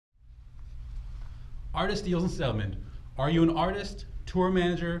Artist deals and settlement. Are you an artist, tour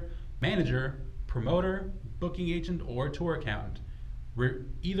manager, promoter, booking agent, or tour accountant?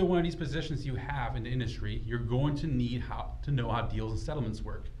 Either one of these positions you have in the industry, you're going to need to know how deals and settlements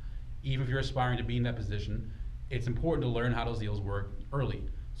work. Even if you're aspiring to be in that position, it's important to learn how those deals work early.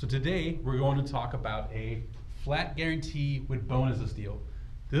 So today, we're going to talk about a flat guarantee with bonuses deal.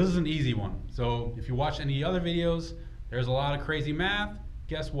 This is an easy one. So if you watch any other videos, there's a lot of crazy math.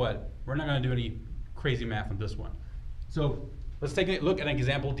 Guess what? We're not going to do any crazy math on this one. So let's take a look at an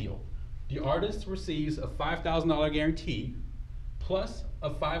example deal. The artist receives a $5,000 guarantee plus a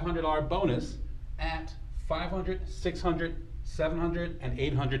 $500 bonus at 500, 600, 700, and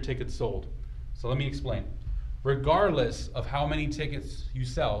 800 tickets sold. So let me explain. Regardless of how many tickets you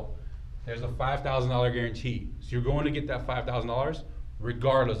sell, there's a $5,000 guarantee. So you're going to get that $5,000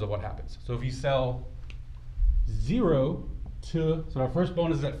 regardless of what happens. So if you sell 0 to, so our first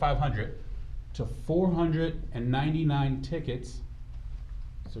bonus is at 500 to 499 tickets.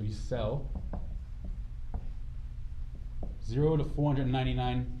 So you sell 0 to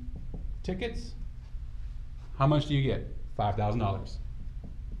 499 tickets. How much do you get? $5,000.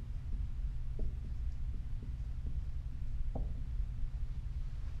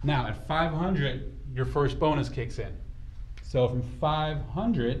 Now at 500, your first bonus kicks in. So from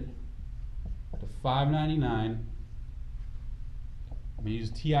 500 to 599, I'm going to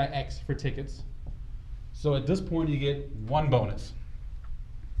use TIX for tickets. So at this point, you get one bonus.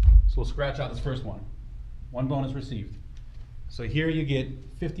 So we'll scratch out this first one. One bonus received. So here you get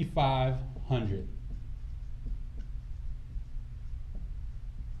 5,500.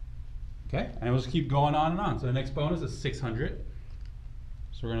 Okay, and we'll just keep going on and on. So the next bonus is 600.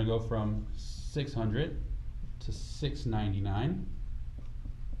 So we're going to go from 600 to 699.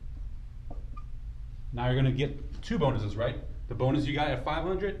 Now you're going to get two bonuses, right? The bonus you got at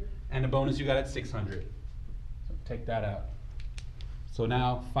 500 and the bonus you got at 600. So take that out. So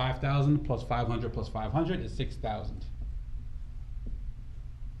now 5,000 plus 500 plus 500 is 6,000.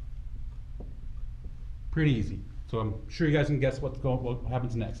 Pretty easy. So I'm sure you guys can guess what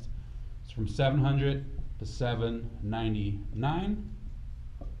happens next. So from 700 to 799,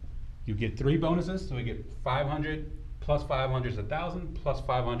 you get three bonuses. So we get 500 plus 500 is 1,000 plus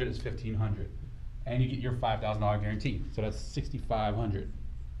 500 is 1,500. And you get your $5,000 guarantee. So that's 6,500.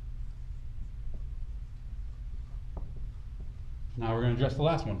 Now we're going to address the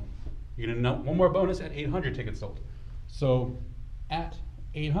last one. You're going to know one more bonus at 800 tickets sold. So at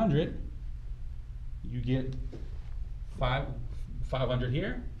 800, you get 500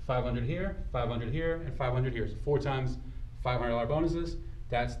 here, 500 here, 500 here, and 500 here. So 4 times $500 bonuses,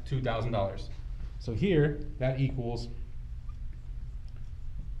 that's $2,000. So here, that equals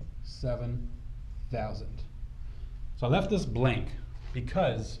 7,000. So I left this blank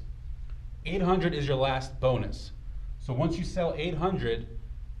because 800 is your last bonus. So once you sell 800,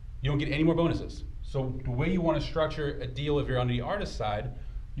 you don't get any more bonuses. So the way you want to structure a deal if you're on the artist side,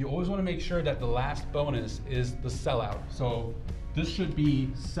 you always want to make sure that the last bonus is the sellout. So this should be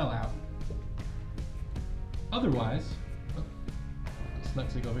sellout. Otherwise,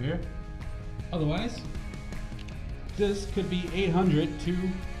 dyslexic over here. Otherwise, this could be 800 to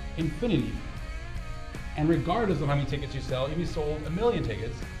infinity. And regardless of how many tickets you sell, if you sold 1,000,000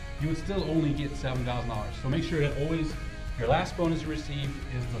 tickets, you would still only get $7,000. So make sure that always your last bonus you receive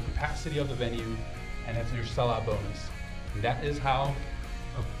is the capacity of the venue, and that's your sellout bonus. And that is how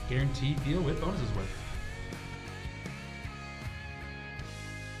a guaranteed deal with bonuses work.